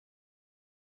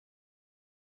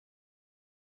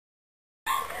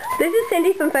This is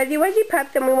Cindy from Fuzzy Wuzzy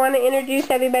Pups, and we want to introduce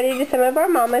everybody to some of our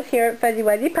mamas here at Fuzzy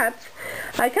Wuzzy Pups.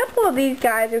 A couple of these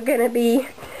guys are going to be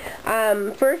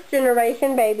first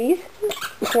generation babies.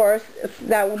 Of course,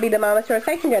 that will be the mamas to our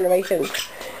second generations.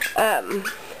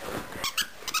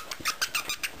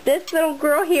 This little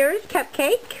girl here is Cup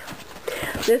Cake.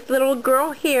 This little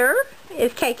girl here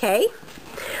is KayKay.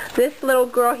 This little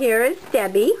girl here is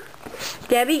Debbie.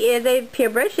 Debbie is a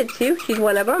purebred Shih Tzu. She's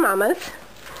one of our mamas.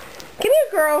 Come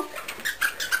here, girls.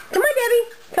 Come on, Debbie.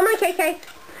 Come on, KayKay.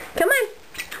 Come on.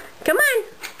 Come on.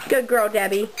 Good girl,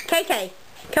 Debbie. KayKay.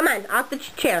 Come on, off the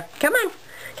chair. Come on.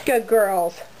 Good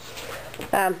girls.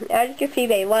 As you can see,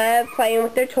 they love playing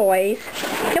with their toys.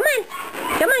 Come on.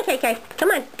 Come on, KayKay.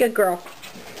 Come on. Good girl.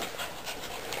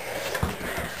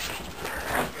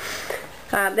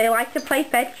 They like to play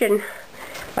fetch, and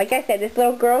like I said, this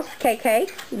little girl's KayKay.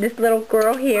 This little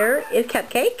girl here is Cup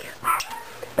Cake.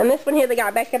 And this one here that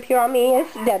got back up here on me is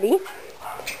Debbie.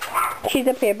 She's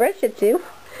a purebred Shih Tzu.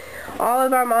 All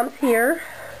of our moms here,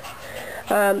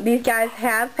 these guys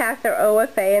have passed their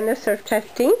OFA and their surf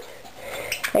testing.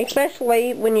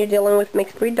 Especially when you're dealing with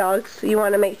mixed breed dogs, you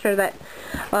want to make sure that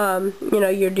you know,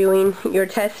 you're doing your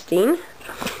testing.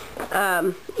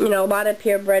 You know, a lot of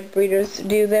purebred breeders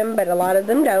do them, but a lot of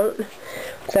them don't.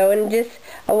 So, and just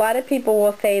a lot of people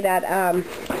will say that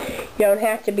you don't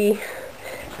have to be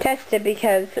tested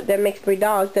because they're mixed breed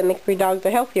dogs, that mixed breed dogs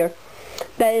are healthier.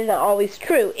 That isn't always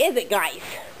true, is it, guys?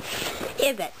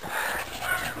 Is it?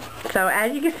 So,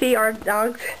 as you can see, our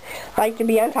dogs like to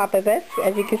be on top of us.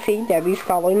 As you can see, Debbie's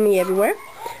following me everywhere.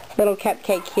 Little Cup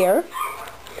Cake here.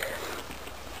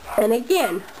 And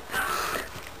again,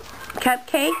 Cup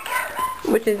Cake,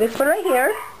 which is this one right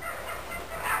here,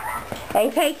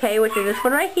 and KayKay, which is this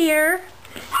one right here.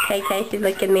 KayKay, she's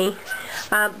looking at me.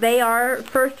 They are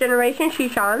first generation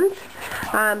Shichons,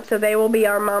 so they will be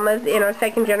our mamas in our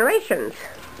second generations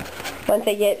once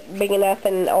they get big enough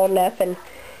and old enough. And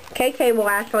KayKay will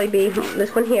actually be,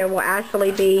 this one here will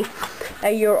actually be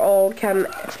a year old come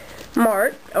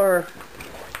March,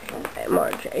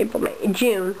 April, May,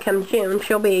 June. Come June,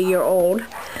 she'll be a year old.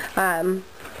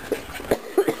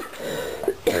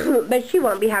 But she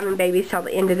won't be having babies till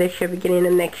the end of this year, beginning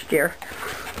of next year.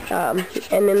 And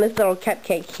then this little Cup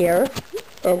Cake here,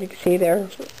 as you can see, they're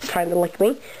trying to lick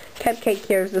me. Cup Cake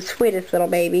here is the sweetest little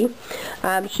baby.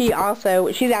 She's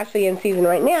actually in season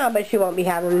right now, but she won't be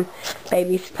having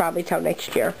babies probably till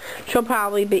next year. She'll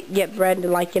probably get bred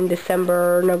like in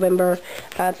December or November,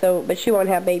 but she won't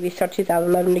have babies till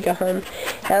 2011 to go home.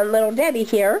 And little Debbie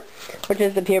here, which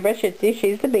is the purebred Shih Tzu,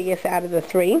 she's the biggest out of the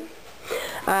three.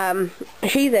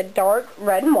 She's a dark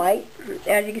red and white.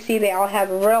 As you can see, they all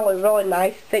have really, really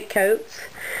nice thick coats,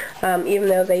 even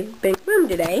though they've been groomed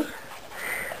today.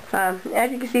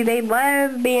 As you can see, they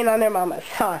love being on their mamas,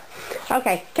 huh?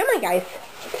 Okay, come on, guys.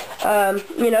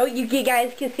 You know, you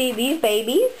guys can see these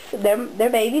babies. They're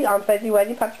babies on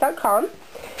fuzzywuzzypups.com.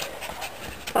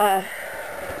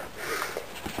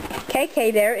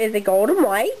 KayKay there is a gold and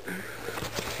white.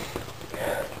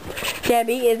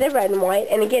 Debbie is a red and white,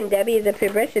 and again, Debbie is a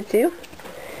purebred Shih Tzu.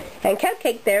 And Cup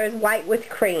Cake there is white with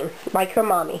cream, like her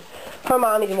mommy. Her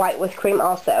mommy's white with cream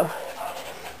also.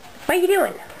 What are you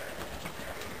doing?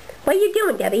 What are you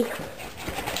doing, Debbie?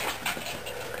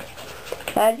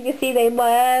 As you can see, they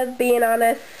love being on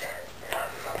us.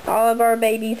 All of our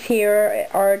babies here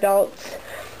are adults,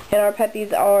 and our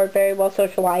puppies are very well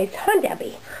socialized. Huh,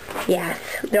 Debbie? Yes.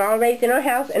 They're all raised in our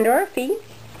house under our feet.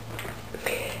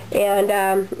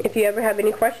 And if you ever have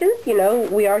any questions, you know,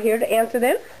 we are here to answer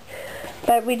them.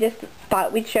 But we just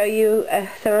thought we'd show you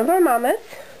some of our mamas.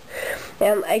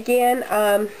 And again,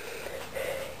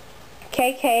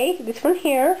 KayKay, this one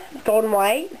here, golden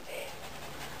white,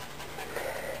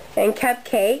 and Cup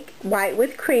Cake, white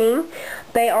with cream.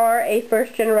 They are a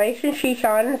first generation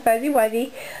Shichon and Fuzzy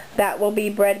Wuzzy that will be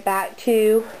bred back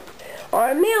to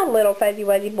our male little Fuzzy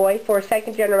Wuzzy boy for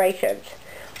second generations.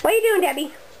 What are you doing,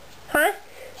 Debbie? Huh?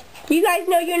 Do you guys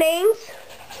know your names?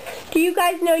 Do you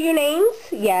guys know your names?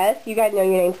 Yes, you guys know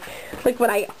your names. Look what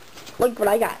I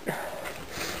got.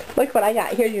 Look what I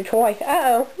got. Here's your toy.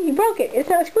 Uh-oh, you broke it. It's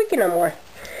not squeaking no more.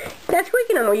 It's not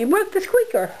squeaking no more. You broke the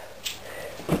squeaker.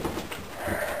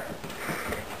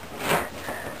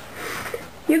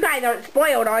 You guys aren't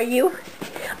spoiled, are you?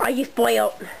 Are you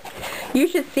spoiled? You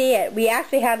should see it. We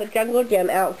actually have a jungle gym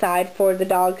outside for the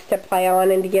dogs to play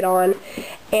on and to get on.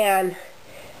 And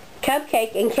Cup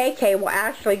Cake and KayKay will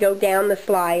actually go down the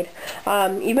slide.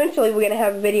 Eventually we're going to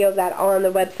have a video of that on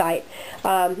the website.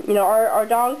 You know, our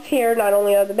dogs here, not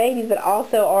only are the babies, but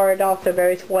also our adults are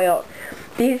very spoiled.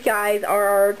 These guys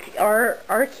are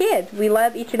our kids. We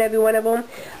love each and every one of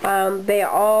them. They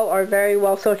all are very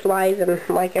well socialized and,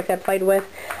 like I said, played with.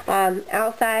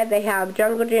 Outside they have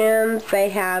jungle gyms. They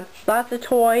have lots of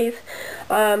toys.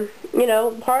 You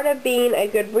know, part of being a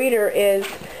good breeder is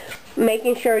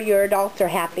making sure your adults are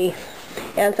happy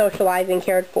and socialized and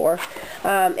cared for.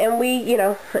 And we, you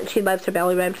know, she loves her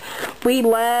belly rubs. We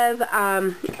love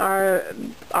our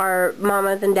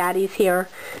mamas and daddies here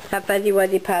at Fuzzy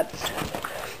Wuzzy Pups.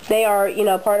 They are, you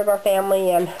know, part of our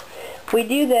family, and we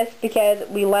do this because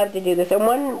we love to do this. And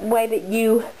one way that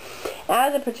you,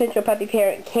 as a potential puppy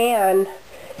parent, can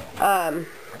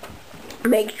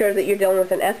make sure that you're dealing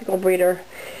with an ethical breeder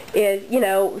is, you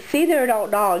know, see their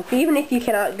adult dogs. Even if you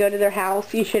cannot go to their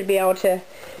house, you should be able to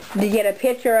get a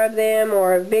picture of them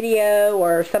or a video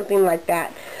or something like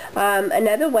that.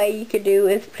 Another way you could do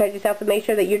is protect yourself and make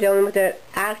sure that you're dealing with an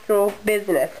actual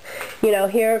business. You know,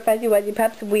 here at Fuzzy Wuzzy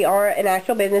Pups, we are an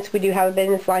actual business. We do have a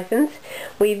business license.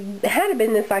 We've had a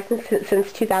business license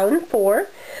since 2004.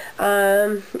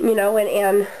 You know,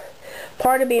 and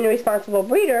part of being a responsible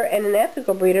breeder and an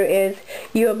ethical breeder is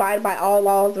you abide by all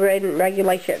laws and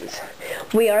regulations.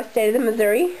 We are state of the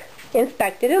Missouri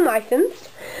inspected and licensed.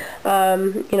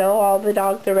 You know, all the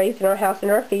dogs are raised in our house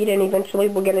and our feed, and eventually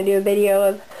we're going to do a video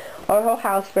of our whole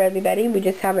house for everybody. We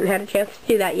just haven't had a chance to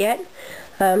do that yet.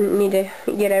 Need to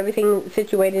get everything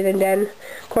situated and done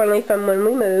accordingly from when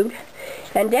we moved.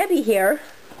 And Debbie here,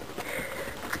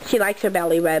 she likes her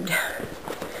belly rubbed.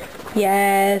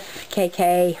 Yes,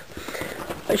 KayKay.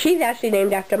 She's actually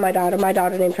named after my daughter. My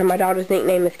daughter named her. My daughter's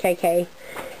nickname is KayKay.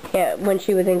 Yeah, when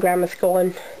she was in grammar school.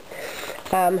 And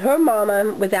her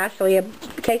mama was actually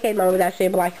KayKay mama was actually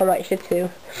a black and white Shih Tzu,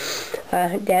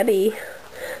 Debbie.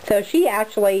 So she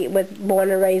actually was born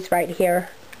and raised right here.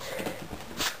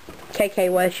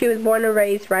 KayKay was. She was born and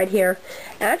raised right here.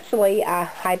 Actually,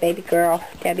 hi baby girl,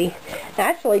 Debbie.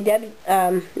 Actually, Debbie,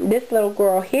 this little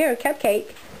girl here,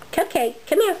 Cupcake,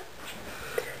 come here.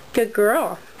 Good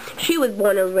girl. She was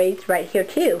born and raised right here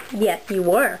too. Yes, you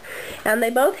were. And they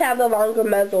both have the longer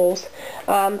muzzles.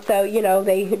 So, you know,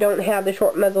 they don't have the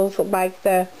short muzzles like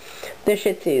the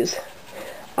Shih Tzus.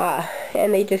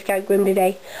 And they just got groomed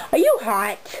today. Are you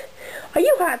hot? Are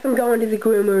you hot from going to the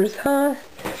groomers, huh?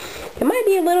 It might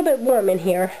be a little bit warm in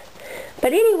here.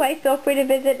 But anyway, feel free to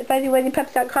visit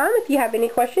fuzzywuzzypups.com if you have any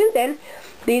questions. And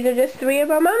these are just 3 of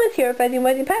our mamas here at Fuzzy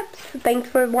Wuzzy Pups. Thanks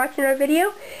for watching our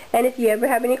video. And if you ever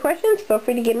have any questions, feel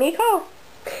free to give me a call.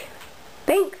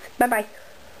 Thanks. Bye-bye.